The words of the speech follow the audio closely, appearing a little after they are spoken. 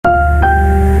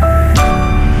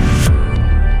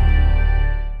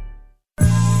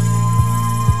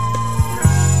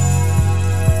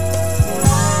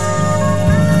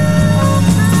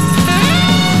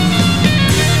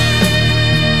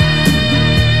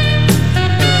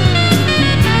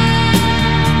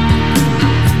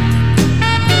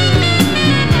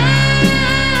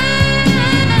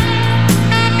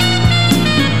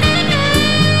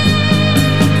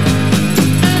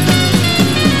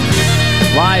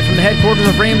from the headquarters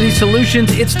of Ramsey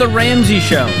Solutions, it's The Ramsey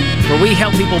Show, where we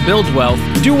help people build wealth,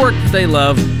 do work that they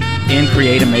love, and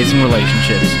create amazing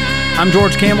relationships. I'm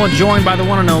George Campbell, joined by the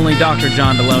one and only Dr.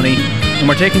 John Deloney, and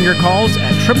we're taking your calls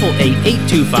at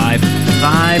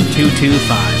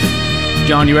 888-825-5225.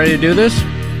 John, you ready to do this?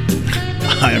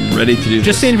 I am ready to do this.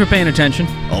 Just seeing if you're paying attention.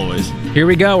 Always. Here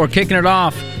we go. We're kicking it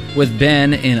off with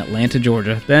Ben in Atlanta,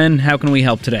 Georgia. Ben, how can we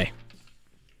help today?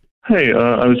 Hey,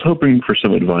 I was hoping for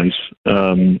some advice.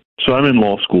 So I'm in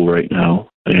law school right now,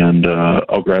 and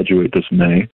I'll graduate this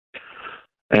May.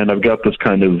 And I've got this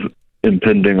kind of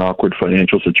impending awkward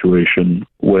financial situation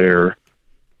where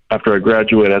after I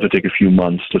graduate, I have to take a few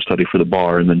months to study for the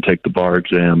bar and then take the bar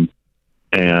exam.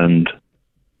 And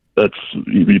that's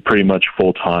pretty much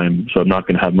full-time, so I'm not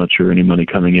going to have much or any money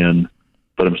coming in,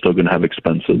 but I'm still going to have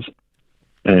expenses.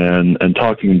 And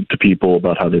talking to people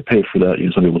about how they pay for that,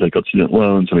 some people take out student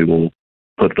loans, some people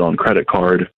put it on credit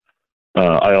card.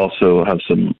 I also have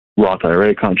some Roth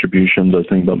IRA contributions I was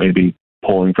thinking about maybe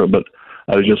pulling from, but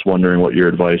I was just wondering what your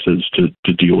advice is to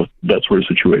deal with that sort of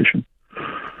situation.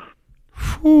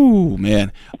 Whew,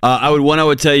 man. I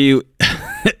would tell you,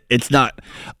 it's not.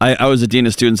 I was a dean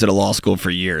of students at a law school for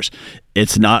years.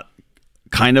 It's not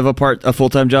kind of a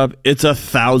full-time job. It's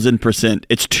 1,000%.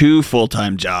 It's 2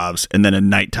 full-time jobs and then a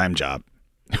nighttime job.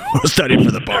 Studying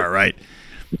for the bar, right?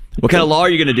 What kind of law are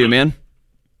you going to do, man?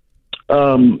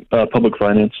 Public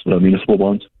finance, municipal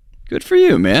bonds. Good for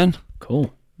you, man.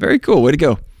 Cool. Very cool. Way to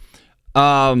go.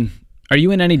 Are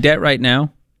you in any debt right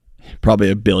now?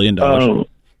 Probably $1 billion.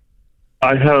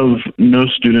 I have no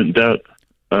student debt.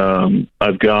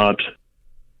 I've got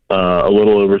a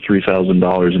little over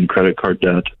 $3,000 in credit card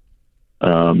debt.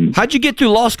 How'd you get through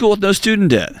law school with no student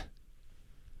debt?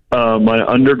 My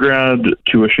undergrad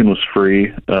tuition was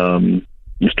free. The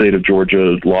state of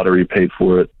Georgia lottery paid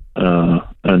for it.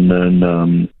 And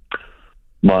then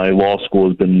my law school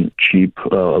has been cheap,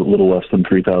 a little less than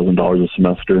 $3,000 a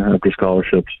semester after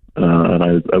scholarships.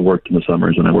 And I worked in the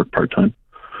summers and I worked part-time.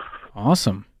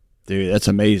 Awesome. Dude, that's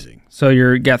amazing. So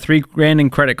you got $3,000 in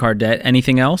credit card debt.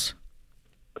 Anything else?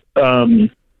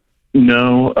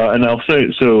 No, and I'll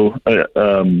say so.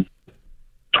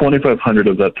 2,500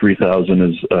 of that 3,000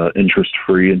 is interest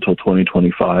free until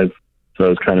 2025. So I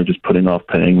was kind of just putting off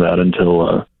paying that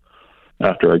until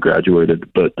after I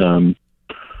graduated. But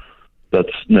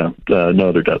that's no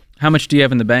other debt. How much do you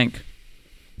have in the bank?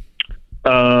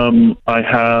 I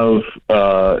have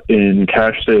in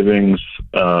cash savings,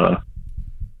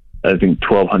 I think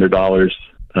 $1,200,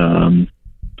 and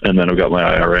then I've got my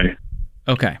IRA.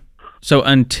 Okay. So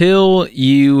until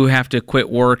you have to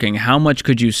quit working, how much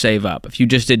could you save up if you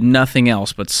just did nothing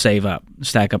else but save up,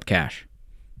 stack up cash?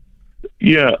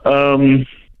 Yeah.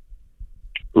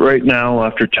 Right now,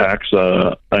 after tax,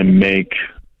 I make,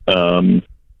 and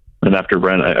after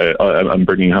rent, I'm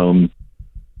bringing home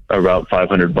about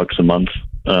 $500 a month.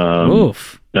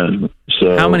 Oof. And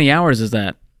so, how many hours is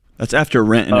that? That's after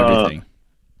rent and everything.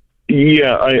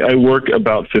 Yeah, I work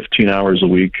about 15 hours a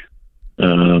week.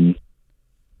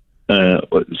 So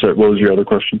what was your other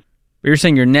question? You're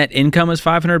saying your net income is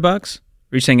 $500? Or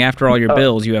you're saying after all your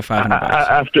bills, you have $500?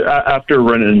 After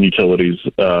rent and utilities,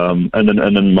 and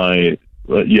then my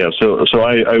So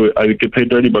I get paid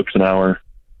 $30 an hour.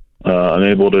 I'm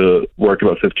able to work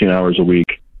about 15 hours a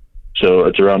week, so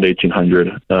it's around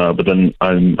 $1,800. But then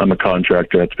I'm a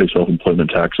contractor. I have to pay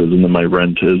self-employment taxes, and then my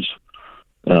rent is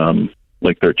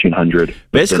like $1,300.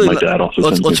 Basically, my dad also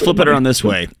let's flip it around this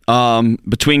way.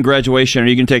 Between graduation, are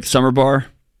you going to take the summer bar?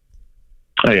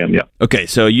 I am, yeah. Okay,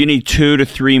 so you need 2 to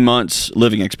 3 months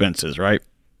living expenses, right?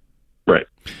 Right.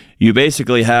 You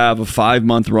basically have a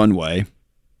 5-month runway,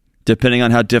 depending on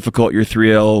how difficult your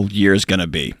 3L year is going to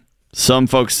be. Some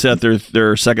folks set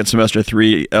their second semester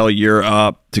 3L year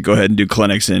up to go ahead and do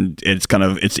clinics, and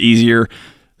it's easier.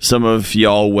 Some of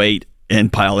y'all wait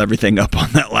and pile everything up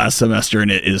on that last semester, and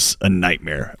it is a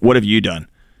nightmare. What have you done?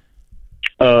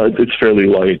 It's fairly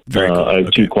light. Very cool. I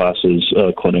have 2 classes,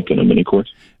 a clinic and a mini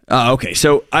course. Okay,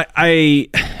 so I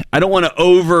don't want to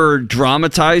over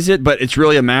dramatize it, but it's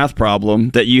really a math problem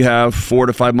that you have 4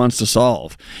 to 5 months to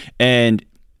solve. And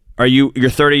you're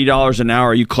 $30 an hour?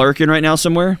 Are you clerking right now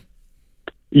somewhere?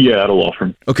 Yeah, at a law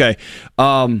firm. Okay,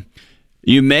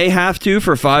 you may have to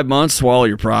for 5 months swallow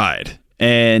your pride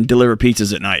and deliver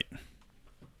pizzas at night.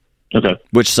 Okay,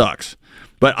 which sucks.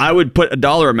 But I would put a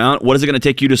dollar amount. What is it going to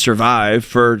take you to survive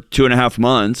for 2.5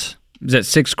 months? Is that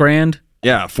 $6,000?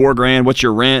 Yeah, $4,000. What's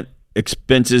your rent,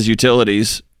 expenses,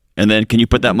 utilities, and then can you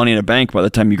put that money in a bank by the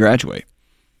time you graduate?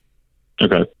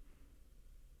 Okay.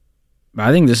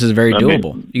 I think this is very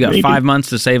doable. You got 5 months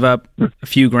to save up a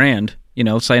few grand.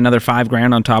 Say another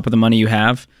 $5,000 on top of the money you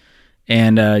have,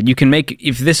 And you can make,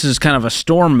 if this is kind of a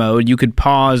storm mode, you could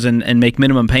pause and make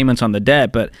minimum payments on the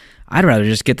debt. But I'd rather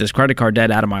just get this credit card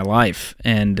debt out of my life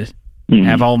and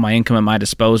have all my income at my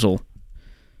disposal.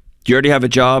 Do you already have a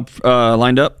job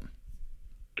lined up?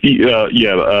 Yeah.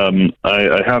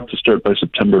 I have to start by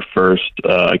September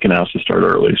 1st. I can ask to start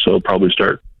early, so I'll probably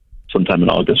start sometime in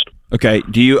August. Okay.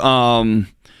 Do you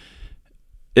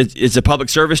it's a public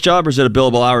service job or is it a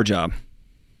billable hour job?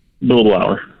 Billable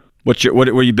hour. What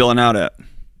are you billing out at?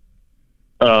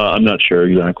 I'm not sure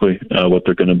exactly what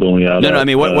they're going to bill me out at. No. I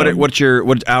mean,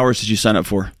 what hours did you sign up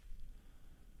for?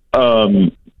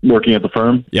 Working at the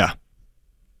firm. Yeah.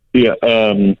 Yeah.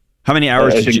 How many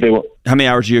hours? How many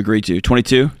hours did you agree to?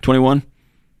 22, 21?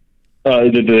 They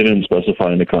didn't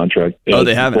specify in the contract. Oh,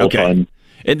 they haven't. Okay. Time.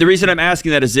 And the reason I'm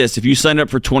asking that is this: if you signed up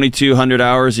for 2,200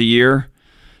 hours a year,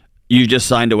 you just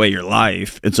signed away your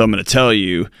life. And so I'm going to tell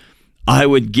you, I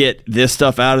would get this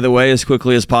stuff out of the way as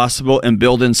quickly as possible and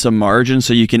build in some margin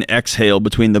so you can exhale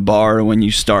between the bar and when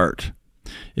you start.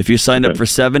 If you signed up for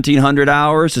 1,700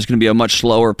 hours, it's going to be a much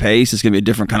slower pace. It's going to be a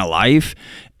different kind of life.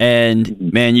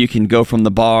 And, man, you can go from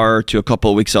the bar to a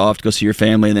couple of weeks off to go see your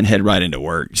family and then head right into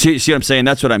work. See what I'm saying?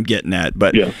 That's what I'm getting at.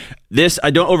 But this,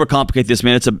 I don't overcomplicate this,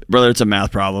 man. It's a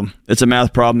math problem. It's a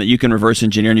math problem that you can reverse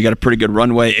engineer, and you got a pretty good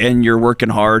runway, and you're working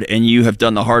hard, and you have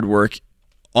done the hard work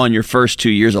on your first 2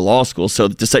 years of law school, so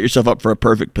to set yourself up for a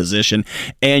perfect position.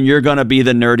 And you're going to be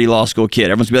the nerdy law school kid.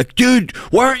 Everyone's going to be like, dude,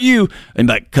 why aren't you? And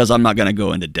like, because I'm not going to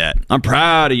go into debt. I'm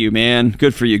proud of you, man.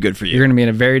 Good for you. Good for you. You're going to be in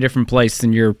a very different place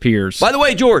than your peers. By the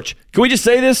way, George, can we just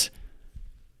say this?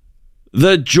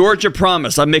 The Georgia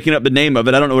Promise, I'm making up the name of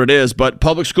it. I don't know what it is, but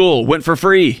public school, went for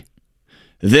free.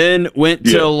 Then went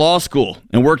to law school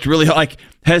and worked really hard. Like,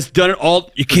 has done it all.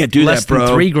 You can't do Less that, bro.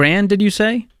 Than $3,000, did you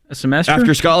say? A semester?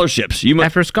 After scholarships.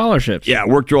 After scholarships. Yeah,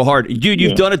 worked real hard. Dude,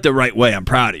 you've done it the right way. I'm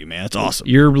proud of you, man. That's awesome.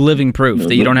 You're living proof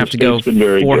that you don't have to go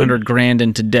 $400,000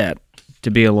 into debt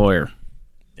to be a lawyer.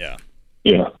 Yeah.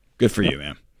 Yeah. Good for you,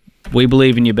 man. We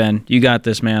believe in you, Ben. You got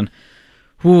this, man.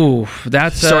 Ooh,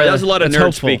 that's sorry. That was a lot of nerd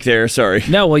hopeful. speak there. Sorry.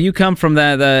 No, well, you come from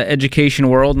the education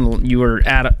world, and you were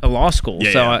at a law school,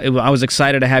 I was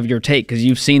excited to have your take because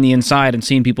you've seen the inside and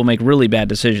seen people make really bad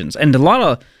decisions. And a lot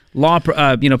of law,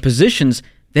 positions,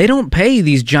 they don't pay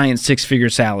these giant six-figure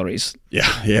salaries.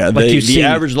 Yeah. The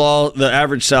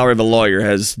average salary of a lawyer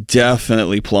has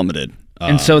definitely plummeted.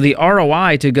 And so the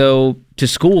ROI to go to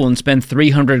school and spend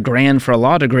 $300,000 for a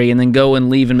law degree and then go and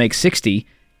leave and make $60,000,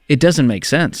 it doesn't make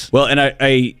sense. Well,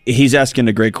 and he's asking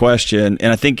a great question,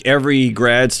 and I think every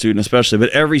grad student especially,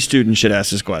 but every student should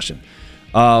ask this question.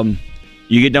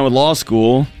 You get done with law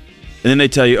school, and then they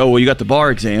tell you, oh, well, you got the bar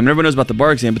exam. And everyone knows about the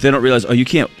bar exam, but they don't realize,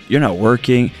 you're not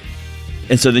working.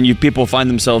 And so then people find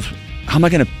themselves, how am I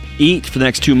going to eat for the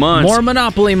next 2 months? More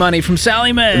Monopoly money from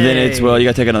Sally Mae. And then it's, you got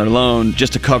to take another loan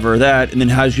just to cover that. And then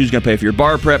who's going to pay for your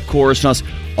bar prep course? And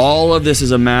all of this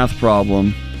is a math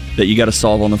problem that you got to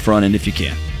solve on the front end if you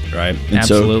can. Right? And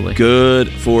absolutely. So good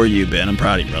for you, Ben. I'm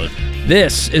proud of you, brother.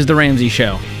 This is The Ramsey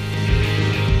Show.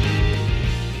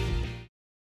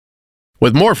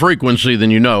 With more frequency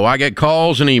than you know, I get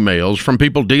calls and emails from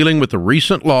people dealing with the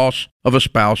recent loss of a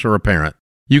spouse or a parent.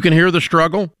 You can hear the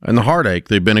struggle and the heartache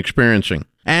they've been experiencing.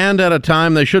 And at a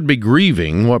time they should be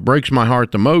grieving, what breaks my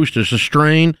heart the most is the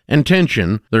strain and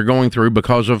tension they're going through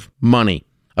because of money,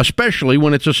 especially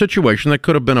when it's a situation that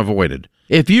could have been avoided.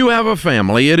 If you have a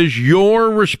family, it is your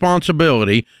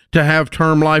responsibility to have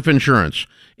term life insurance.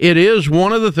 It is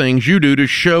one of the things you do to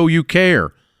show you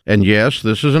care. And yes,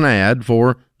 this is an ad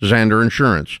for Zander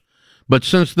Insurance. But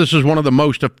since this is one of the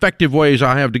most effective ways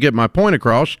I have to get my point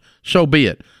across, so be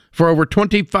it. For over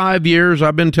 25 years,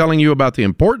 I've been telling you about the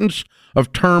importance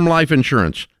of term life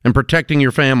insurance and protecting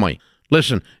your family.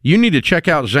 Listen, you need to check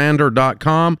out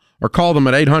Zander.com or call them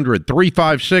at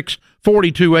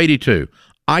 800-356-4282.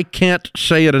 I can't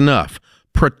say it enough.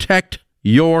 Protect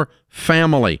your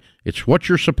family. It's what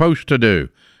you're supposed to do.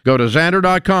 Go to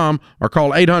Zander.com or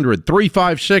call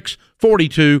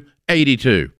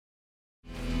 800-356-4282.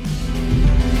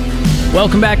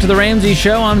 Welcome back to The Ramsey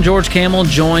Show. I'm George Kamel,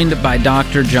 joined by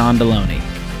Dr. John Deloney.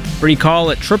 Free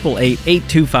call at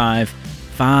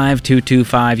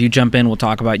 888-825-5225. You jump in, we'll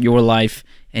talk about your life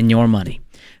and your money.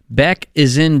 Beck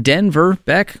is in Denver.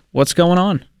 Beck, what's going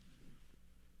on?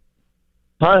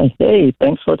 Hi. Hey,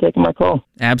 thanks for taking my call.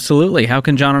 Absolutely. How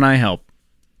can John and I help?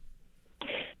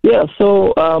 Yeah,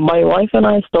 so my wife and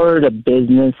I started a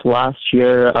business last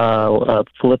year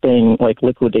flipping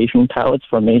liquidation pallets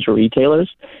for major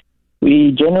retailers.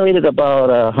 We generated about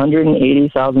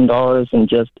 $180,000 in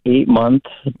just 8 months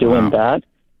doing that.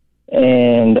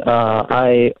 And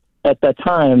at that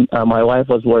time, my wife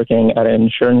was working at an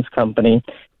insurance company,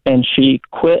 and she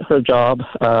quit her job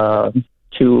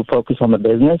to focus on the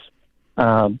business.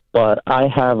 But I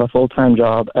have a full-time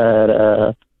job at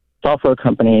a software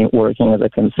company working as a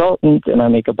consultant, and I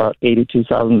make about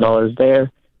 $82,000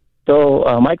 there. So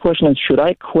my question is, should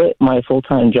I quit my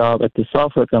full-time job at the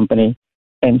software company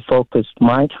and focus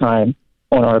my time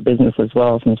on our business as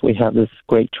well, since we have this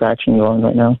great traction going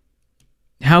right now?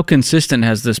 How consistent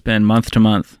has this been month to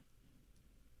month?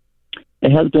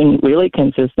 It has been really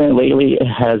consistent. Lately, it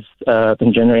has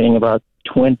been generating about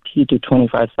 $20,000 to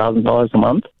 $25,000 a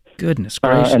month. Goodness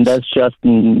gracious! And that's just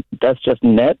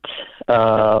net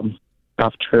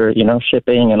after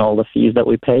shipping and all the fees that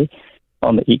we pay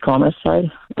on the e-commerce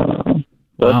side.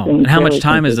 Wow! And how much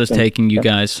time is this taking you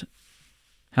guys?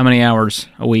 How many hours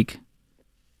a week?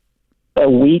 A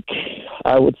week,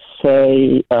 I would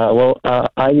say.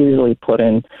 I usually put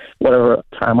in whatever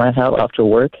time I have after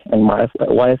work, and my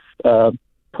wife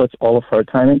puts all of her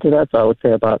time into that. So I would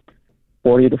say about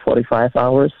 40 to 45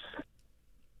 hours.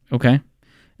 Okay.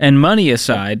 And money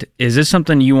aside, is this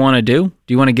something you want to do?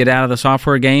 Do you want to get out of the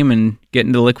software game and get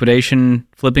into the liquidation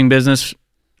flipping business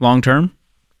long term?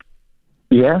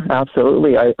 Yeah,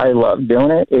 absolutely. I love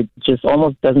doing it. It just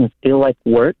almost doesn't feel like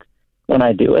work when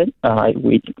I do it.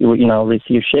 We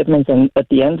receive shipments, and at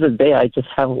the end of the day, I just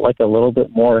have like a little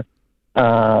bit more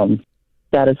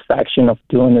satisfaction of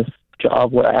doing this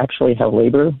job where I actually have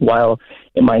labor, while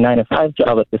in my 9-to-5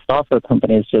 job at the software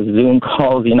company, it's just Zoom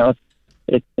calls.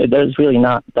 There's really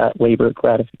not that labor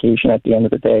gratification at the end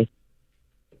of the day.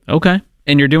 Okay.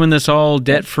 And you're doing this all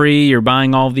debt-free? You're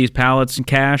buying all of these pallets in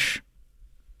cash?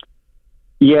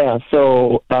 Yeah,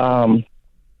 so both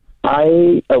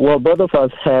of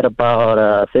us had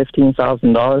about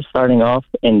 $15,000 starting off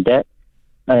in debt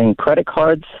and credit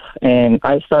cards, and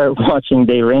I started watching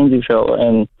Dave Ramsey show,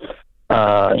 and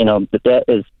the debt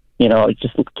is, it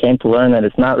just came to learn that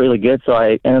it's not really good, so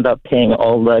I ended up paying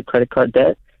all the credit card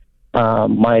debt.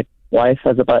 My wife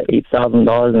has about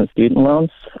 $8,000 in student loans,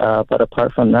 but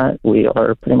apart from that, we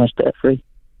are pretty much debt-free.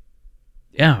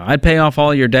 Yeah, I'd pay off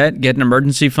all your debt, get an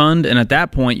emergency fund, and at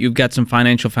that point, you've got some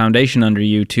financial foundation under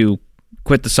you to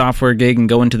quit the software gig and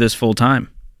go into this full-time.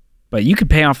 But you could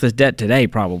pay off this debt today,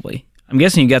 probably. I'm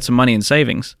guessing you got some money in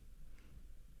savings.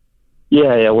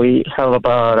 Yeah, we have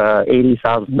about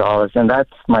 $80,000, and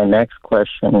that's my next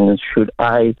question. Should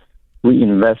I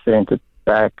reinvest it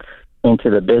back into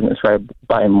the business, right?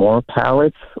 Buy more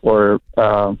pallets, or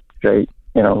straight,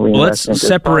 let's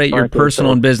separate your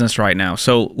personal and business right now.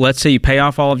 So let's say you pay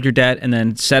off all of your debt and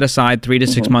then set aside 3 to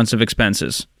 6 months of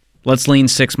expenses. Let's lean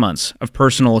 6 months of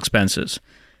personal expenses.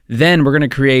 Then we're going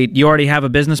to create, you already have a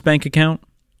business bank account?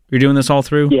 You're doing this all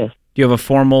through? Yes. Do you have a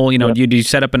formal, Yep. do you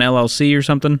set up an LLC or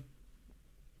something?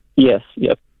 Yes,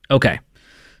 yep. Okay.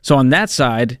 So on that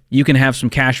side, you can have some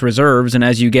cash reserves, and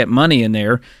as you get money in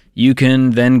there, you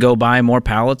can then go buy more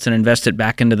pallets and invest it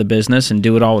back into the business and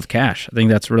do it all with cash. I think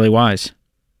that's really wise.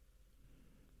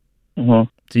 Mm-hmm.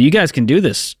 So you guys can do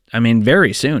this,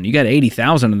 very soon. You got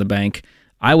 $80,000 in the bank.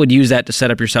 I would use that to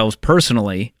set up yourselves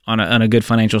personally on a good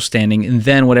financial standing, and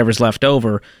then whatever's left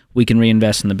over, we can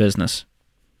reinvest in the business.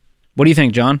 What do you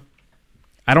think, John?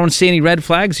 I don't see any red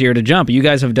flags here to jump. You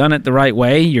guys have done it the right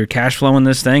way. You're cash flowing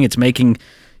this thing. It's making,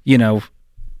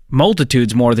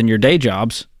 multitudes more than your day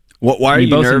jobs. Why are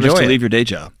you nervous to leave your day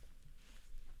job?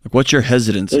 Like, what's your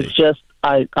hesitancy? It's just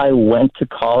I went to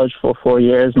college for 4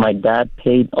 years. My dad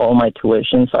paid all my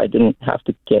tuition, so I didn't have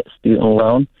to get student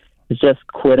loan. It's just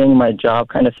quitting my job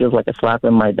kind of feels like a slap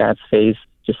in my dad's face,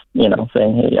 just,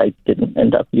 saying, hey, I didn't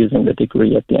end up using the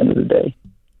degree at the end of the day.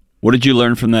 What did you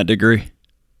learn from that degree?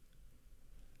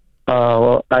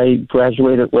 I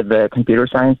graduated with a computer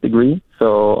science degree,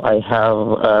 so I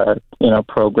have,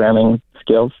 programming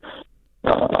skills,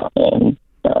 and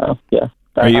yeah.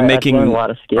 Are you making a lot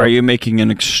of skills. Are you making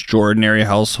an extraordinary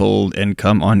household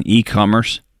income on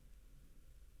e-commerce?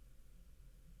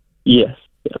 Yes.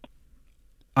 Yep.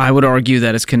 I would argue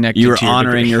that it's connected to You're your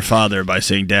honoring degree. your father by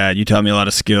saying, Dad, you taught me a lot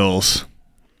of skills.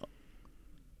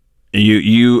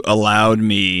 You allowed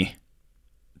me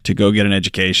to go get an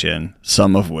education,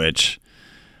 some of which...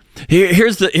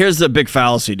 Here's the big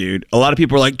fallacy, dude. A lot of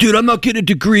people are like, dude, I'm not getting a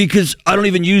degree because I don't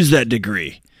even use that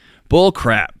degree. Bull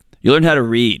crap. You learn how to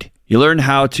read. You learn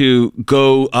how to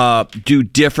go do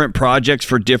different projects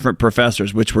for different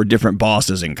professors, which were different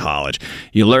bosses in college.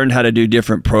 You learn how to do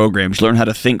different programs. You learn how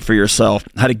to think for yourself,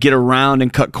 how to get around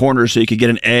and cut corners so you could get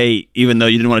an A, even though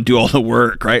you didn't want to do all the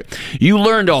work, right? You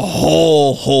learned a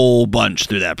whole bunch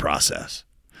through that process.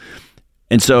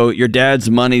 And so your dad's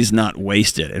money's not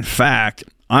wasted. In fact,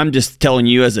 I'm just telling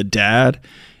you as a dad,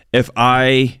 if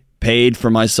I paid for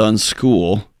my son's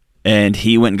school and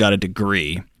he went and got a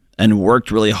degree, and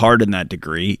worked really hard in that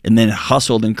degree and then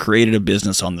hustled and created a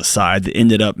business on the side that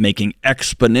ended up making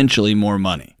exponentially more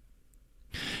money.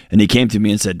 And he came to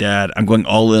me and said, Dad, I'm going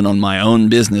all in on my own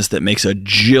business that makes $1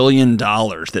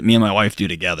 jillion that me and my wife do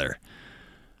together.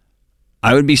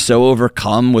 I would be so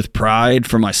overcome with pride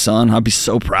for my son. I'd be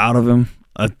so proud of him.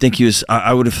 I think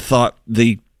I would have thought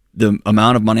the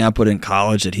amount of money I put in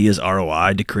college that he has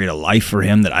ROI to create a life for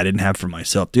him that I didn't have for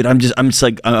myself. Dude, I'm just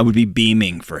like, I would be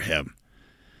beaming for him.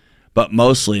 But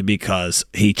mostly because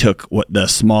he took the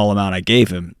small amount I gave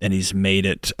him and he's made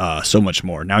it so much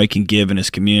more. Now he can give in his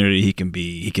community. He can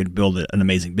build an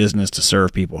amazing business to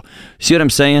serve people. See what I'm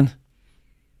saying?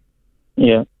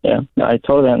 Yeah. No, I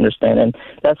totally understand. And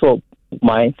that's what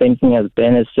my thinking has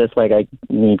been. It's just like I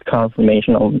need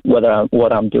confirmation on whether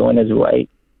what I'm doing is right.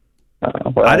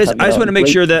 I just want to make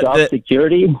sure that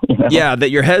security. That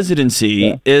your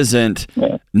hesitancy isn't.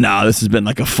 No, this has been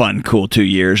like a fun, cool 2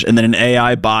 years, and then an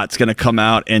AI bot's going to come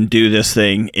out and do this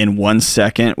thing in 1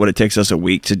 second, what it takes us a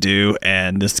week to do,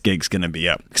 and this gig's going to be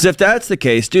up. Because if that's the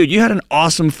case, dude, you had an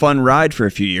awesome, fun ride for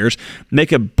a few years,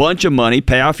 make a bunch of money,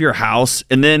 pay off your house,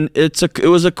 and then it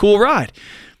was a cool ride.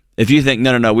 If you think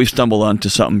no, we've stumbled onto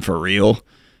something for real,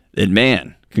 then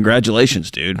man, congratulations,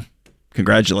 dude.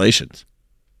 Congratulations.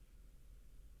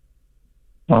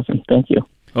 Awesome. Thank you.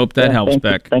 Hope that helps,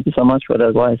 Beck. Thank you so much for the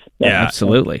advice. Yeah,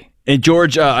 absolutely. And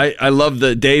George, I love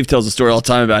that Dave tells a story all the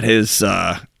time about his,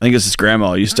 I think it's his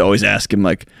grandma used to always ask him,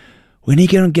 like, when are you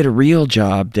going to get a real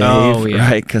job, Dave? Oh, yeah.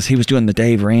 Right? Because he was doing the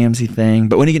Dave Ramsey thing.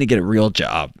 But when are you going to get a real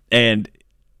job? And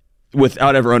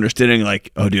without ever understanding,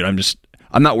 like, oh, dude, I'm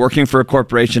not working for a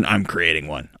corporation. I'm creating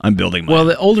one. I'm building one. Well,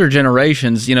 the older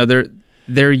generations,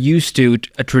 they're used to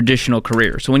a traditional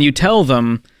career. So when you tell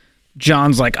them,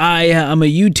 John's like, I'm a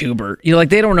YouTuber. Like,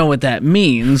 they don't know what that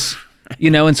means,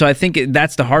 and so I think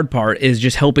that's the hard part, is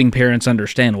just helping parents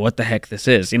understand what the heck this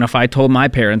is. If I told my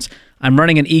parents, I'm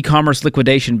running an e-commerce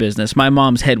liquidation business, my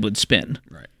mom's head would spin.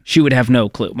 Right. She would have no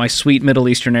clue. My sweet Middle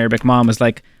Eastern Arabic mom is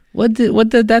like, what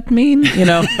did that mean?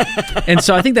 And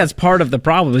so I think that's part of the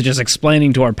problem, is just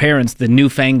explaining to our parents the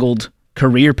newfangled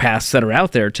career paths that are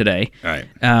out there today. Right.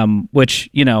 Which,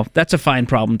 that's a fine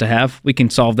problem to have. We can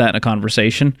solve that in a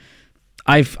conversation.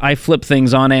 I flip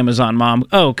things on Amazon, Mom.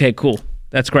 Oh, okay, cool.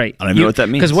 That's great. I don't even know what that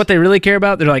means. Because what they really care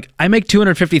about, they're like, I make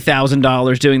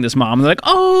 $250,000 doing this, Mom. And they're like,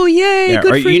 oh, yay,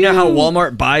 good for you. You know how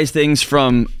Walmart buys things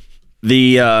from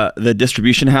the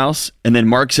distribution house and then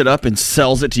marks it up and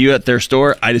sells it to you at their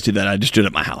store? I just do that. I just do it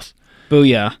at my house.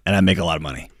 Booyah. And I make a lot of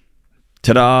money.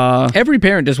 Ta-da. Every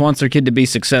parent just wants their kid to be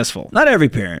successful. Not every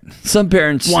parent. Some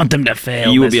parents want them to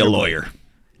fail. You will be a lawyer.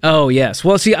 Oh, yes.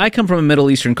 Well, see, I come from a Middle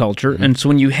Eastern culture, and so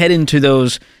when you head into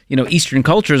those, Eastern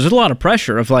cultures, there's a lot of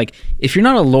pressure of like, if you're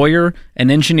not a lawyer, an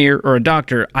engineer, or a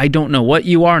doctor, I don't know what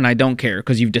you are, and I don't care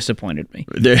because you've disappointed me.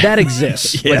 That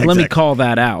exists. Let me call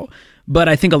that out. But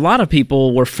I think a lot of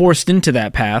people were forced into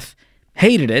that path,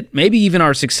 hated it, maybe even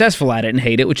are successful at it and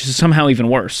hate it, which is somehow even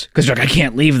worse because you're like, I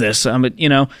can't leave this,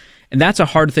 and that's a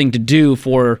hard thing to do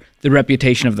for the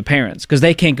reputation of the parents, because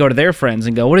they can't go to their friends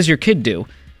and go, what does your kid do?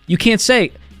 You can't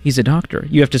say, he's a doctor.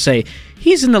 You have to say,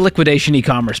 he's in the liquidation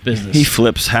e-commerce business. He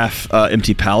flips half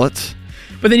empty pallets.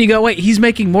 But then you go, wait, he's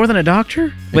making more than a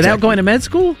doctor without going to med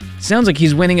school? Sounds like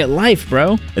he's winning at life,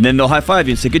 bro. And then they'll high-five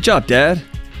you and say, good job, Dad.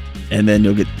 And then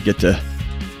you'll get to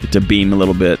beam a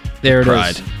little bit. There it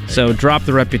is. So drop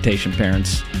the reputation,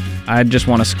 parents. I just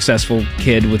want a successful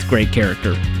kid with great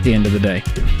character at the end of the day.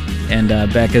 And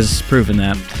Beck has proven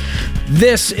that.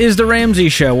 This is The Ramsey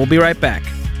Show. We'll be right back.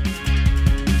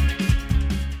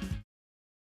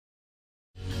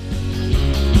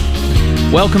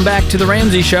 Welcome back to The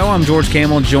Ramsey Show. I'm George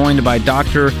Camel, joined by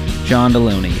Dr. John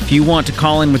Deloney. If you want to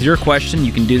call in with your question,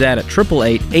 you can do that at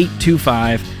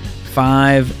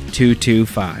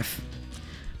 888-825-5225.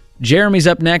 Jeremy's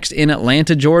up next in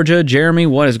Atlanta, Georgia. Jeremy,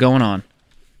 what is going on?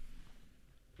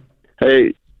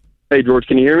 Hey, George,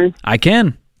 can you hear me? I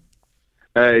can.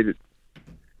 Hey,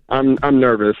 I'm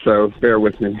nervous, so bear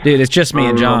with me. Dude, it's just me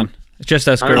and John. It's just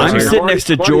us girls I'm here. sitting next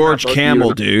to George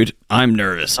Camel, dude. I'm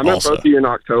nervous I met also. both of you in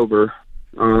October.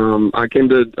 I came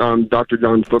to Dr.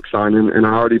 John's book signing, and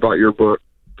I already bought your book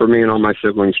for me and all my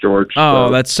siblings, George.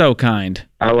 Oh, that's so kind.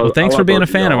 Thanks for being a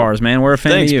fan of ours, man. We're a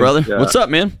fan Thanks, of you. brother. Yeah. What's up,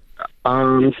 man?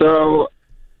 So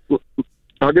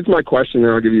I'll get to my question,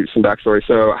 and I'll give you some backstory.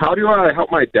 So how do I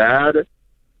help my dad,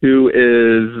 who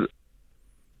is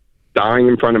dying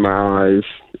in front of my eyes?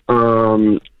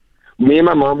 Me and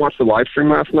my mom watched the live stream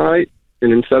last night,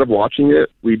 and instead of watching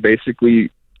it, we basically,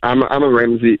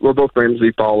 we're both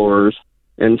Ramsey followers,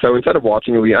 and so instead of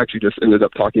watching it, we actually just ended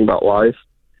up talking about life.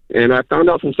 And I found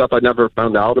out some stuff I never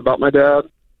found out about my dad.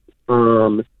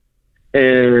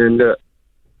 and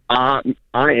I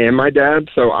am my dad,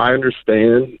 so I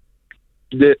understand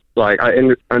that. Like, I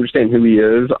understand who he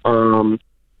is.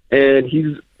 And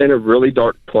he's in a really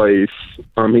dark place.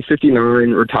 He's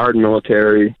 59, retired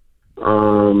military.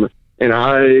 And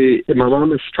my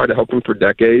mom has tried to help him for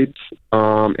decades.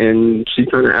 And she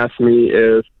kind of asked me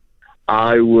if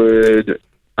I would,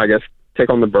 I guess, take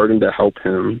on the burden to help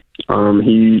him.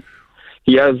 He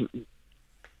has,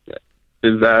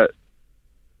 that's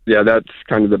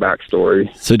kind of the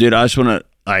backstory. So, dude, I just want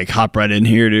to hop right in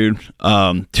here, dude.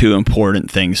 Two important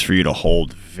things for you to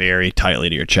hold very tightly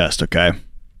to your chest, okay?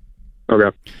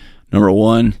 Okay. Number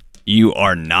one, you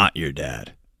are not your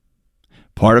dad.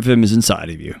 Part of him is inside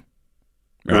of you,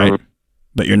 right? Mm-hmm.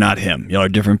 But you're not him. Y'all are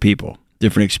different people,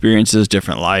 different experiences,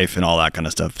 different life, and all that kind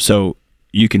of stuff. So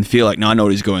you can feel like, no, I know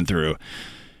what he's going through.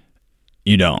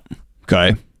 You don't,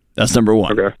 okay? That's number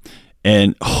one. Okay.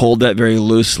 And hold that very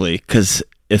loosely, because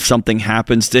if something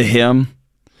happens to him,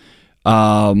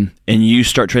 and you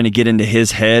start trying to get into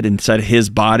his head, inside his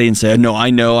body, and say, no,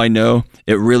 I know,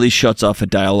 it really shuts off a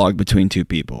dialogue between two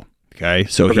people. Okay.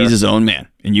 So he's his own man,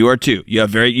 and you are too. You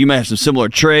might have some similar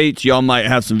traits. Y'all might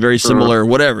have some very similar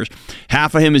whatevers.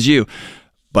 Half of him is you,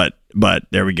 but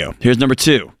there we go. Here's number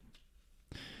two.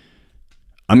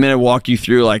 I'm going to walk you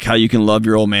through like how you can love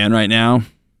your old man right now,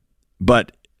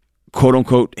 but quote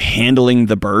unquote, handling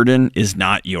the burden is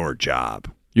not your job.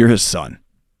 You're his son.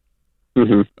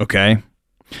 Mm-hmm. Okay.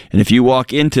 And if you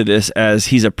walk into this as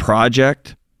he's a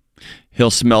project,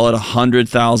 he'll smell it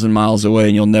 100,000 miles away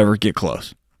and you'll never get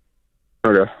close.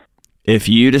 Okay. If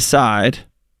you decide,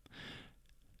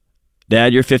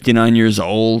 Dad, you're 59 years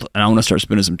old and I want to start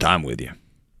spending some time with you.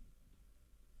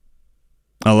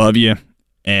 I love you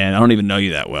and I don't even know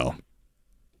you that well.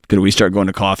 Could we start going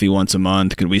to coffee once a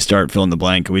month? Could we start fill in the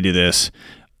blank? Could we do this?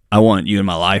 I want you in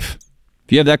my life.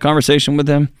 If you have that conversation with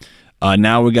him,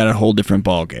 now we got a whole different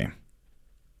ball game.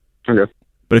 Okay.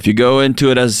 But if you go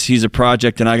into it as he's a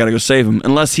project and I got to go save him,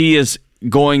 unless he is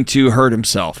going to hurt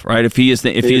himself, right? If he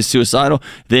is suicidal,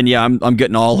 then yeah, I'm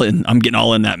getting all in. I'm getting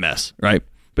all in that mess, right?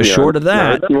 But short of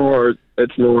that, no,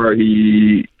 it's more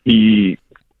he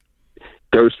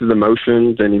goes through the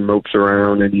motions and he mopes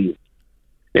around and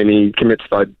he commits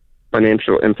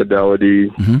financial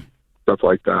infidelity, stuff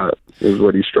like that is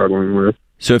what he's struggling with.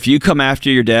 So if you come after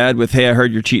your dad with, hey, I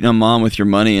heard you're cheating on mom with your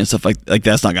money and stuff like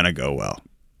that's not going to go well.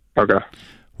 Okay.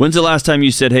 When's the last time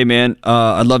you said, hey, man,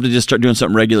 I'd love to just start doing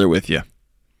something regular with you?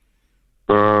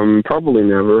 Probably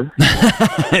never.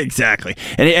 Exactly.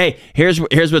 And hey, here's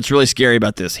what's really scary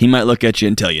about this. He might look at you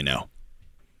and tell you no.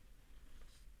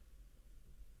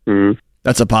 Mm-hmm.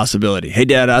 That's a possibility. Hey,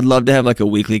 Dad, I'd love to have like a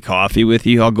weekly coffee with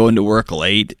you. I'll go into work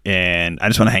late and I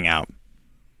just want to hang out.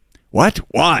 What?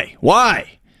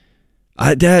 Why?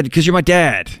 Dad, because you're my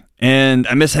dad and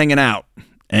I miss hanging out.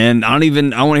 And I want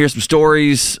to hear some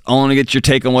stories. I want to get your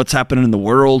take on what's happening in the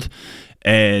world.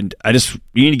 And you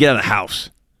need to get out of the house.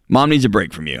 Mom needs a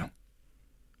break from you.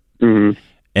 Mm-hmm.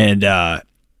 And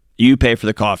you pay for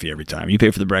the coffee every time. You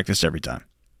pay for the breakfast every time.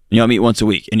 And y'all meet once a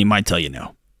week and he might tell you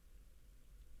no.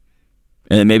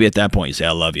 And then maybe at that point you say,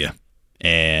 I love you.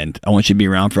 And I want you to be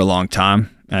around for a long time.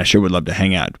 And I sure would love to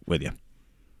hang out with you.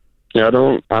 Yeah,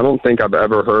 I don't think I've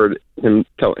ever heard him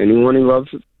tell anyone he loves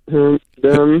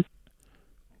them.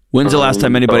 When's the last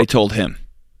time anybody told him?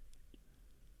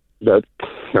 That's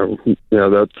I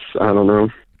don't know.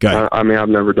 Okay. I mean, I've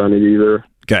never done it either.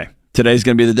 Okay. Today's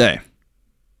going to be the day.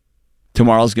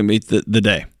 Tomorrow's going to be the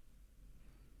day.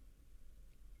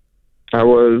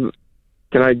 Can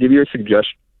I give you a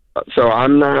suggestion? So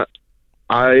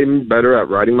I'm better at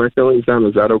writing my feelings down.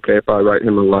 Is that okay if I write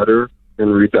him a letter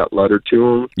and read that letter to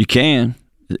him? You can.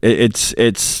 It's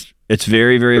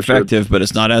very, very effective, but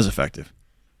it's not as effective.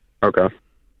 Okay.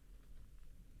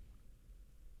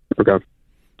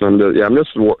 I'm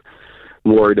just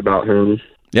worried about him.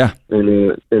 Yeah.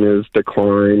 And his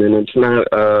decline, and it's not.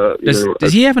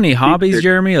 Does he have any hobbies,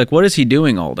 Jeremy? Like, what is he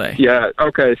doing all day? Yeah.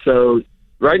 Okay. So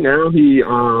right now he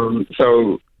owns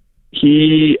a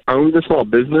small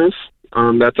business.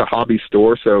 That's a hobby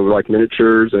store. So like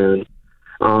miniatures and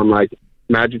like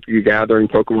Magic the Gathering,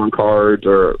 Pokemon cards,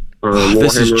 or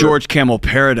this is Warhammer. George Camel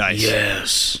Paradise.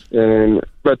 Yes.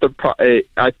 But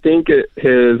I think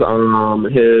his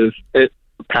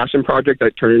passion passion project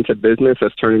that turned into business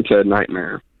has turned into a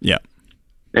nightmare. Yeah.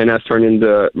 And that's turned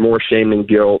into more shame and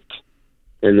guilt.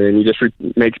 And then he just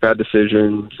makes bad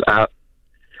decisions,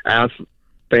 asks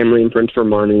family and friends for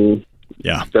money,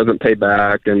 doesn't pay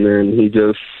back, and then he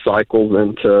just cycles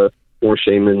into more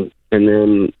shame. And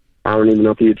then I don't even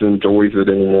know if he enjoys it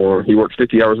anymore. He works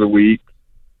 50 hours a week,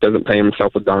 doesn't pay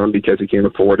himself a dime because he can't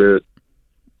afford it.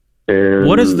 And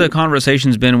What has the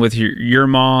conversations been with your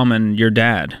mom and your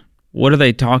dad? What are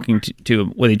they talking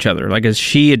to with each other? Like, is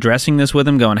she addressing this with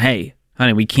him, going, "Hey,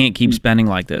 honey, we can't keep spending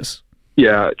like this"?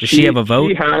 Yeah. Does she have a vote?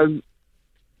 She has.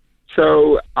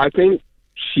 So I think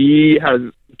she has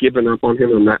given up on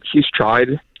him on that. She's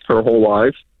tried her whole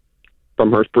life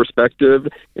from her perspective,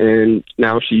 and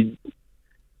now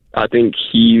I think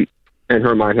he, in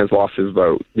her mind, has lost his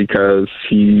vote because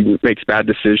he makes bad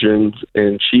decisions,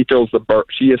 and she feels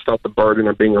she has felt the burden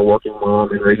of being a working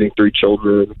mom and raising 3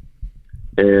 children.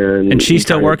 And she's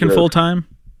still working full time?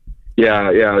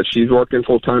 Yeah. She's working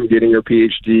full time, getting her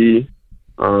PhD.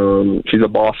 She's a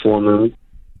boss woman.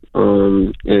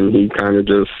 And he kind of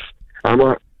just,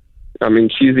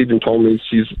 she's even told me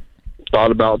she's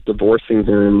thought about divorcing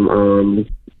him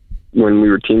when we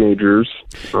were teenagers.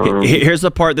 Here's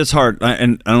the part that's hard,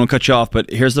 and I don't want to cut you off, but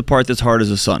here's the part that's hard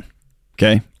as a son.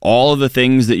 Okay? All of the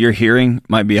things that you're hearing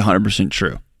might be 100%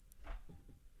 true.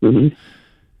 Mm-hmm.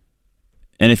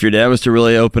 And if your dad was to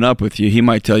really open up with you, he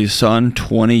might tell you, son,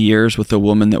 20 years with a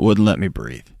woman that wouldn't let me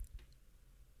breathe.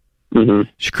 Mm-hmm.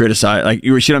 She criticized, like,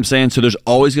 you see what I'm saying? So there's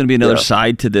always going to be another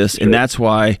side to this, and that's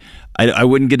why I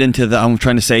wouldn't get into I'm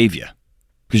trying to save you,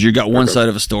 because you got one side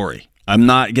of a story. I'm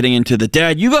not getting into the,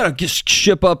 Dad, you got to just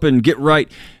ship up and get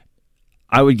right.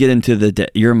 I would get into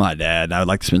you're my dad, and I would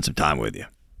like to spend some time with you.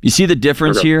 You see the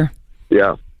difference here?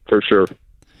 Yeah, for sure.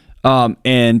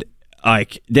 And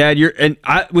like, Dad,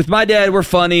 with my dad, we're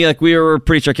funny. Like, we were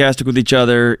pretty sarcastic with each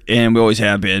other, and we always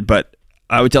have been. But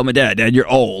I would tell my dad, you're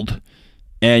old,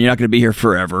 and you're not going to be here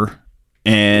forever.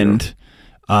 And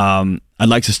I'd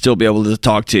like to still be able to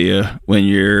talk to you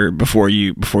before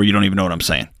you don't even know what I'm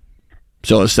saying.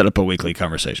 So let's set up a weekly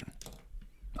conversation.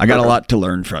 I got a lot to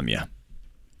learn from you.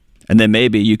 And then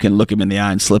maybe you can look him in the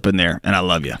eye and slip in there, and I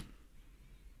love you.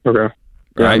 Okay.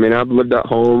 Yeah, Right? I've lived at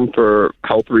home for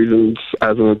health reasons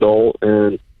as an adult,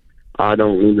 and I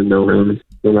don't even know him.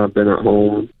 And I've been at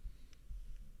home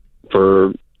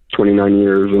for 29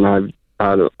 years, and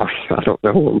I don't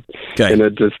know him. Okay. And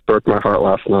it just broke my heart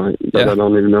last night that I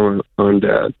don't even know my own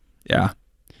dad. Yeah.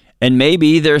 And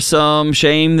maybe there's some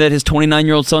shame that his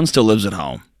 29-year-old son still lives at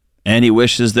home. And he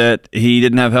wishes that he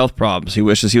didn't have health problems. He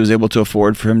wishes he was able to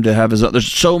afford for him to have his own.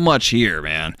 There's so much here,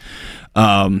 man.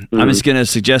 I'm just going to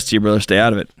suggest to you, brother, stay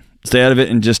out of it. Stay out of it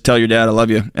and just tell your dad I love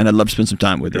you and I'd love to spend some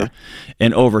time with you.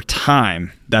 And over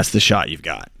time, that's the shot you've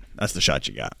got. That's the shot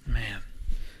you got. Man.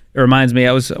 It reminds me,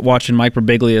 I was watching Mike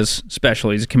Birbiglia's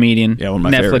special. He's a comedian. Yeah, one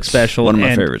of my Netflix favorites. special. One of my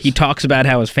and favorites. He talks about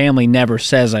how his family never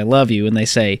says I love you, and they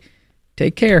say,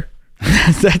 take care.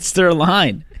 That's their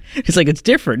line. He's like, it's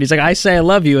different. He's like, I say I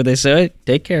love you, and they say, hey,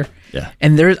 take care. Yeah.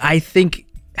 And I think,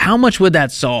 how much would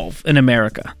that solve in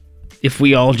America if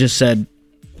we all just said,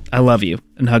 I love you,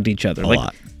 and hugged each other? A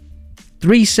lot.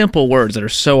 3 simple words that are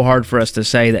so hard for us to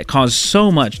say that cause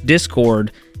so much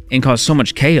discord and cause so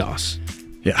much chaos.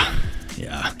 Yeah.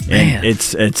 Yeah. Man. And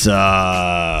it's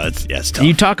tough.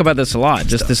 You talk about this a lot,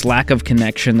 just this lack of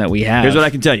connection that we have. Here's what I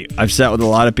can tell you. I've sat with a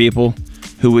lot of people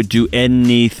who would do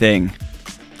anything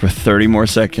for 30 more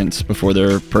seconds before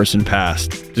their person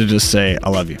passed to just say, I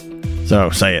love you.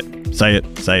 So say it. Say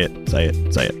it. Say it. Say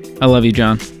it. Say it. I love you,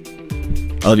 John.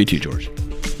 I love you too, George.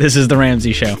 This is The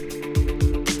Ramsey Show.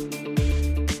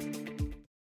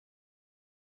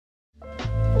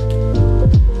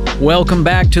 Welcome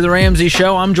back to The Ramsey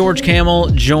Show. I'm George Camel,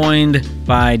 joined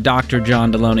by Dr.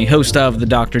 John Deloney, host of The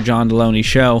Dr. John Deloney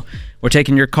Show. We're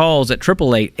taking your calls at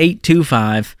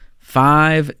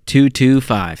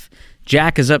 888-825-5225.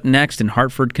 Jack is up next in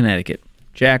Hartford, Connecticut.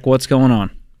 Jack, what's going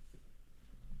on?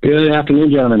 Good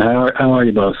afternoon, gentlemen. How are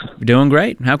you both? We're doing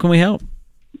great. How can we help?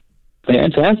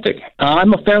 Fantastic.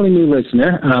 I'm a fairly new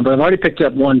listener, but I've already picked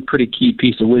up one pretty key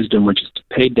piece of wisdom, which is to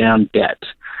pay down debt.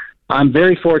 I'm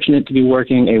very fortunate to be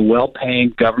working a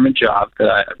well-paying government job that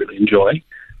I really enjoy.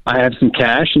 I have some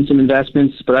cash and some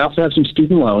investments, but I also have some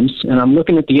student loans, and I'm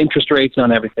looking at the interest rates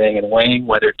on everything and weighing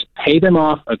whether to pay them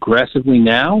off aggressively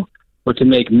now or to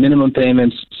make minimum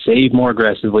payments, save more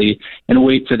aggressively, and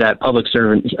wait for that public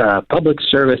service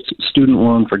student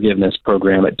loan forgiveness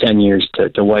program at 10 years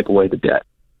to wipe away the debt.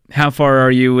 How far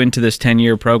are you into this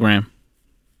 10-year program?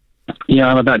 Yeah,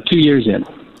 I'm about 2 years in.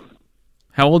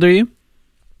 How old are you?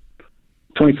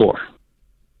 24.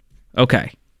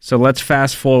 Okay, so let's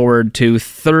fast forward to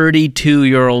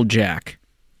 32-year-old Jack.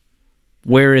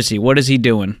 Where is he? What is he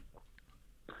doing?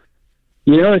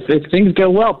 You know, if things go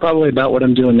well, probably about what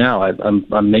I'm doing now.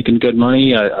 I'm making good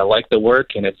money. I like the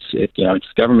work, and it's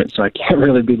government, so I can't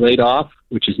really be laid off,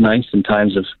 which is nice in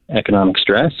times of economic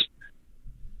stress.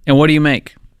 And what do you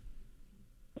make?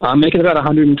 I'm making about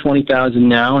 $120,000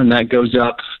 now, and that goes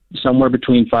up somewhere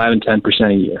between 5 and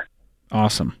 10% a year.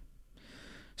 Awesome.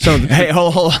 So Hey,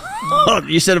 hold on.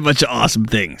 You said a bunch of awesome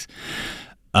things.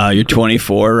 You're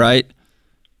 24, right?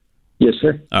 Yes,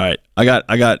 sir. All right. I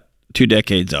got 2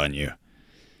 decades on you.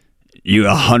 You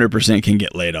 100% can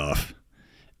get laid off.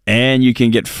 And you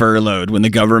can get furloughed when the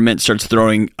government starts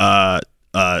throwing like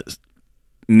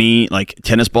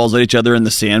tennis balls at each other in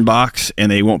the sandbox,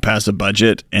 and they won't pass a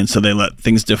budget, and so they let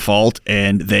things default,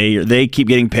 and they keep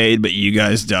getting paid, but you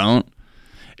guys don't.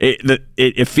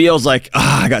 It feels like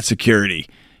I got security.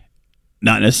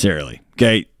 Not necessarily.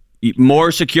 Okay,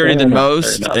 more security than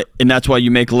most, and that's why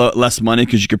you make less money,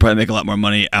 because you could probably make a lot more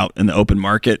money out in the open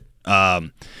market.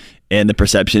 And the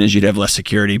perception is you'd have less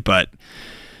security, but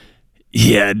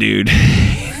yeah, dude,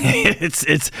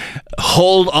 it's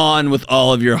hold on with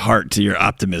all of your heart to your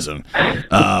optimism.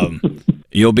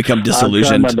 You'll become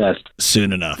disillusioned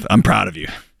soon enough. I'm proud of you.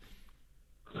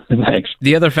 Thanks.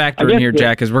 The other factor in here,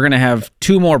 Jack, is we're going to have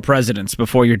 2 more presidents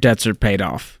before your debts are paid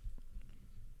off.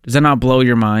 Does that not blow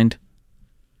your mind?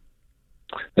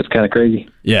 That's kind of crazy.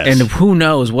 Yes. And who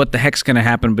knows what the heck's going to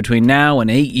happen between now and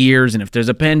 8 years, and if there's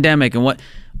a pandemic and what.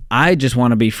 I just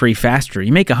want to be free faster.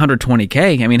 You make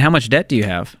 $120K. I mean, how much debt do you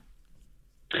have?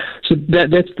 So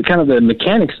that's kind of the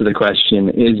mechanics of the question.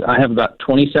 Is I have about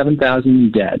 $27,000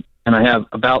 in debt, and I have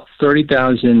about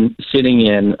 $30,000 sitting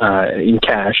in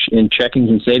cash in checkings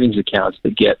and savings accounts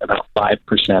that get about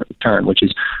 5% return, which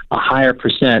is a higher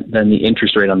percent than the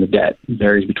interest rate on the debt. It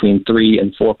varies between 3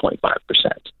 and 4.5%.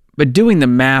 But doing the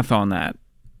math on that,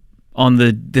 on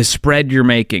the spread you're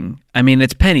making, I mean,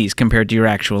 it's pennies compared to your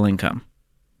actual income.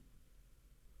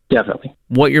 Definitely.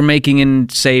 What you're making in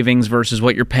savings versus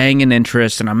what you're paying in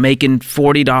interest, and I'm making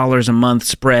 $40 a month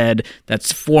spread.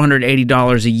 That's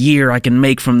 $480 a year I can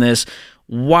make from this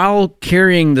while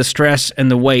carrying the stress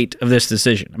and the weight of this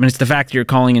decision. I mean, it's the fact that you're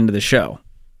calling into the show.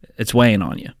 It's weighing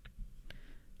on you.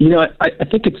 You know, I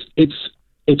think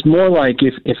it's more like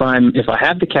if I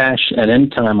have the cash at any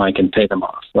time, I can pay them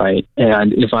off, right?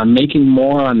 And if I'm making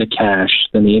more on the cash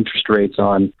than the interest rates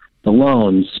on the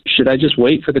loans, should I just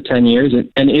wait for the 10 years?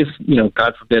 And if,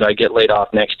 God forbid, I get laid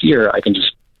off next year, I can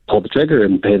just pull the trigger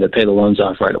and pay the loans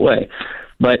off right away.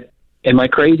 But am I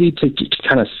crazy to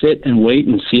kind of sit and wait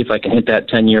and see if I can hit that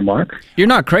 10-year mark? You're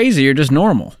not crazy. You're just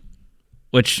normal,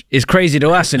 which is crazy to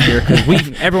us in here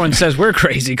because everyone says we're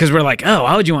crazy because we're like, oh,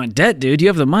 why would you want debt, dude? You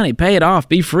have the money. Pay it off.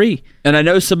 Be free. And I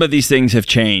know some of these things have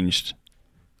changed,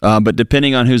 but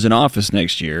depending on who's in office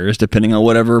next year is depending on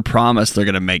whatever promise they're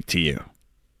going to make to you.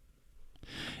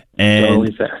 And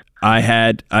totally fair. I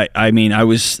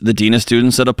was the dean of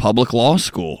students at a public law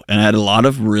school, and I had a lot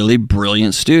of really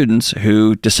brilliant students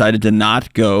who decided to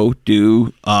not go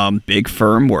do big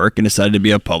firm work and decided to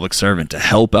be a public servant to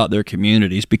help out their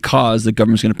communities because the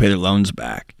government's going to pay their loans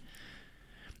back.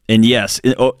 And yes,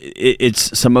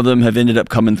 it's some of them have ended up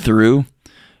coming through,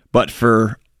 but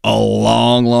for a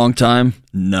long, long time,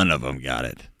 none of them got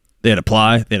it. They'd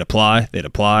apply.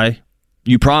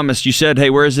 You promised, you said,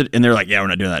 hey, where is it? And they're like, yeah, we're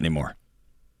not doing that anymore.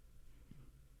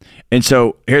 And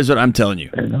so here's what I'm telling you.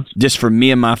 Just for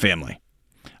me and my family,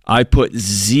 I put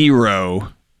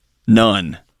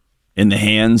none in the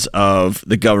hands of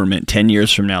the government 10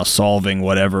 years from now solving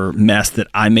whatever mess that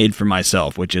I made for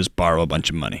myself, which is borrow a bunch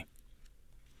of money.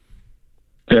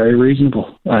 Very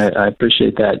reasonable. I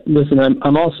appreciate that. Listen,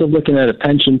 I'm also looking at a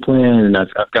pension plan, and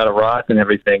I've got a Roth and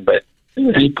everything, but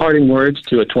any parting words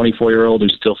to a 24-year-old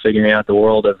who's still figuring out the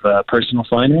world of personal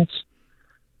finance?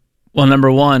 Well, number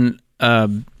one,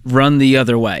 run the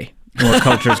other way where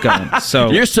culture's going. So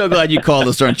you're so glad you called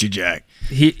us, aren't you, Jack?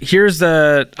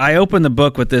 I opened the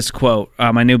book with this quote,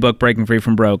 my new book, Breaking Free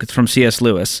from Broke. It's from C.S.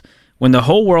 Lewis. When the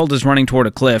whole world is running toward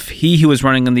a cliff, he who is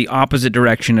running in the opposite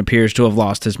direction appears to have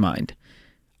lost his mind.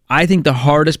 I think the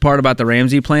hardest part about the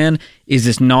Ramsey plan is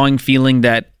this gnawing feeling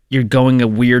that you're going a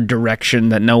weird direction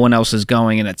that no one else is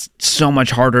going, and it's so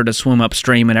much harder to swim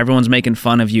upstream, and everyone's making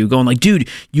fun of you, going like, dude,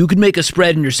 you could make a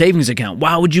spread in your savings account.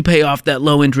 Why would you pay off that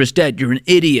low-interest debt? You're an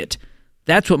idiot.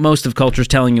 That's what most of culture's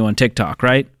telling you on TikTok,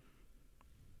 right?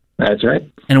 That's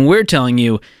right. And we're telling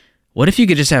you, what if you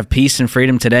could just have peace and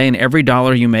freedom today, and every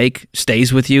dollar you make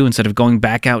stays with you instead of going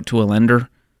back out to a lender,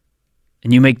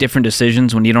 and you make different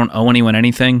decisions when you don't owe anyone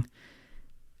anything?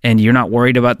 And you're not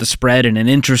worried about the spread and an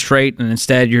interest rate, and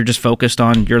instead you're just focused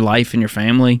on your life and your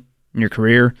family and your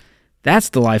career. That's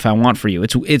the life I want for you.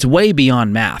 It's way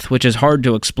beyond math, which is hard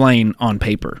to explain on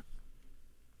paper.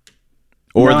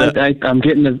 I'm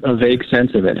getting a vague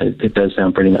sense of it. It does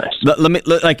sound pretty nice. Let me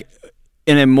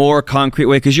in a more concrete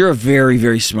way, because you're a very,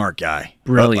 very smart guy,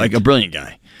 brilliant, like a brilliant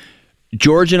guy.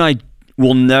 George and I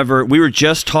will never. We were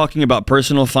just talking about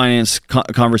personal finance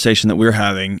conversation that we were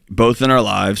having, both in our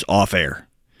lives, off air.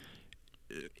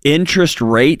 interest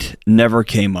rate never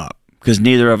came up because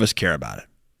neither of us care about it.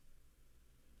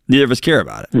 Neither of us care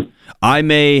about it. I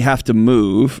may have to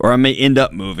move, or I may end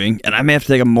up moving, and I may have to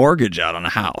take a mortgage out on a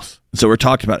house. So we're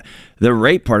talking about it. The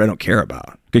rate part I don't care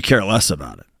about. Could care less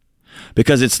about it.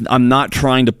 Because I'm not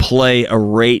trying to play a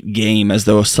rate game as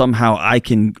though somehow I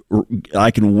can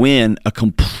win a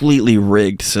completely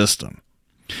rigged system.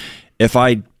 If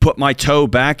I put my toe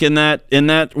back in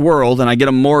that world and I get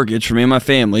a mortgage for me and my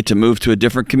family to move to a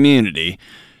different community,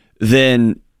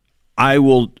 then I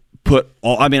will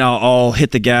I'll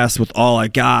hit the gas with all I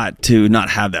got to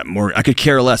not have that mortgage. I could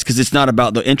care less because it's not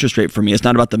about the interest rate for me. It's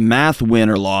not about the math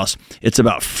win or loss. It's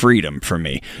about freedom for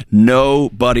me.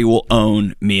 Nobody will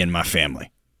own me and my family.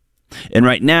 And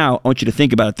right now, I want you to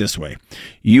think about it this way.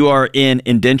 You are in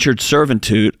indentured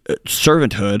servitude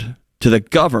to the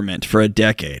government for a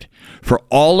decade. For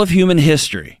all of human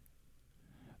history,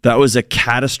 that was a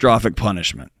catastrophic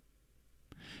punishment.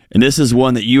 And this is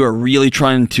one that you are really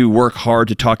trying to work hard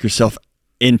to talk yourself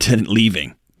into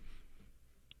leaving.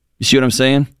 You see what I'm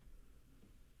saying?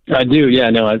 I do. Yeah,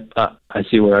 no, I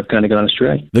see where I've kind of gone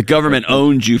astray. The government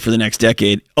owns you for the next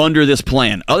decade under this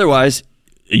plan. Otherwise,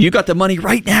 you got the money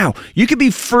right now. You could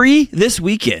be free this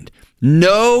weekend.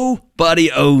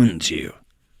 Nobody owns you.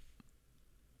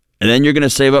 And then you're going to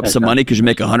save up some money because you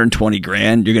make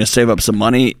 $120,000. You're going to save up some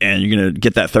money and you're going to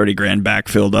get that $30,000 back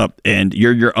filled up. And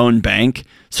you're your own bank,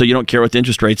 so you don't care what the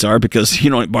interest rates are because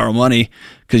you don't borrow money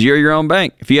because you're your own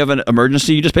bank. If you have an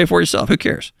emergency, you just pay for it yourself. Who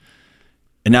cares?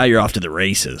 And now you're off to the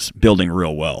races, building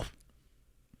real wealth.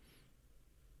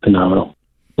 Phenomenal.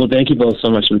 Well, thank you both so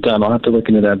much for the time. I'll have to look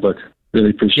into that book. Really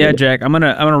appreciate it. Yeah, Jack, I'm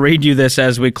gonna read you this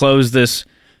as we close this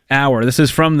hour. This is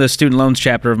from the student loans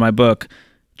chapter of my book.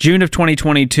 June of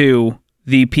 2022,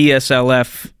 the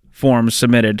PSLF forms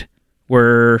submitted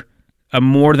were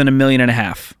more than 1.5 million,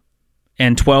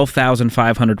 and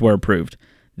 12,500 were approved.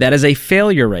 That is a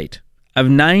failure rate of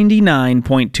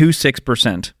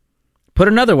 99.26%. Put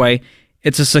another way,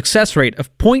 it's a success rate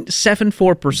of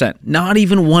 0.74%. Not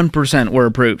even 1% were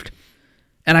approved.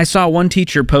 And I saw one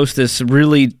teacher post this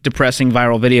really depressing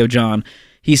viral video, John.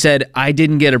 He said, I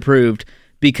didn't get approved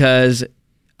because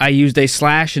I used a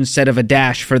slash instead of a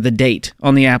dash for the date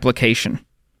on the application.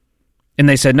 And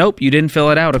they said, nope, you didn't fill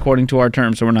it out according to our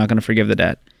terms, so we're not going to forgive the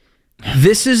debt.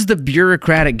 This is the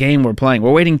bureaucratic game we're playing.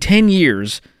 We're waiting 10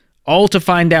 years all to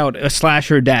find out a slash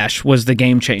or dash was the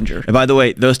game changer. And by the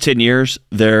way, those 10 years,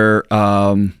 they're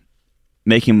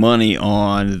making money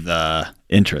on the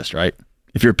interest, right?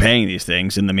 If you're paying these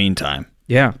things in the meantime.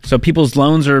 Yeah, so people's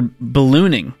loans are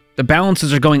ballooning. The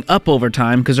balances are going up over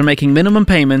time because they're making minimum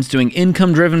payments, doing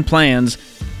income-driven plans,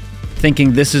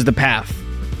 thinking this is the path.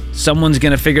 Someone's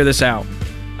going to figure this out.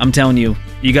 I'm telling you,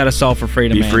 you got to solve for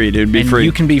freedom, man. Be free, dude. Be free.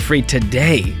 You can be free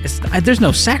today. There's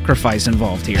no sacrifice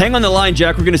involved here. Hang on the line,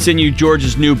 Jack. We're going to send you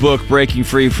George's new book, Breaking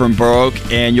Free from Broke,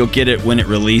 and you'll get it when it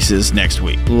releases next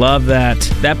week. Love that.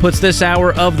 That puts this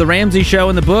hour of The Ramsey Show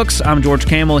in the books. I'm George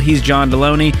Kamel. He's John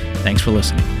Deloney. Thanks for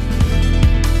listening.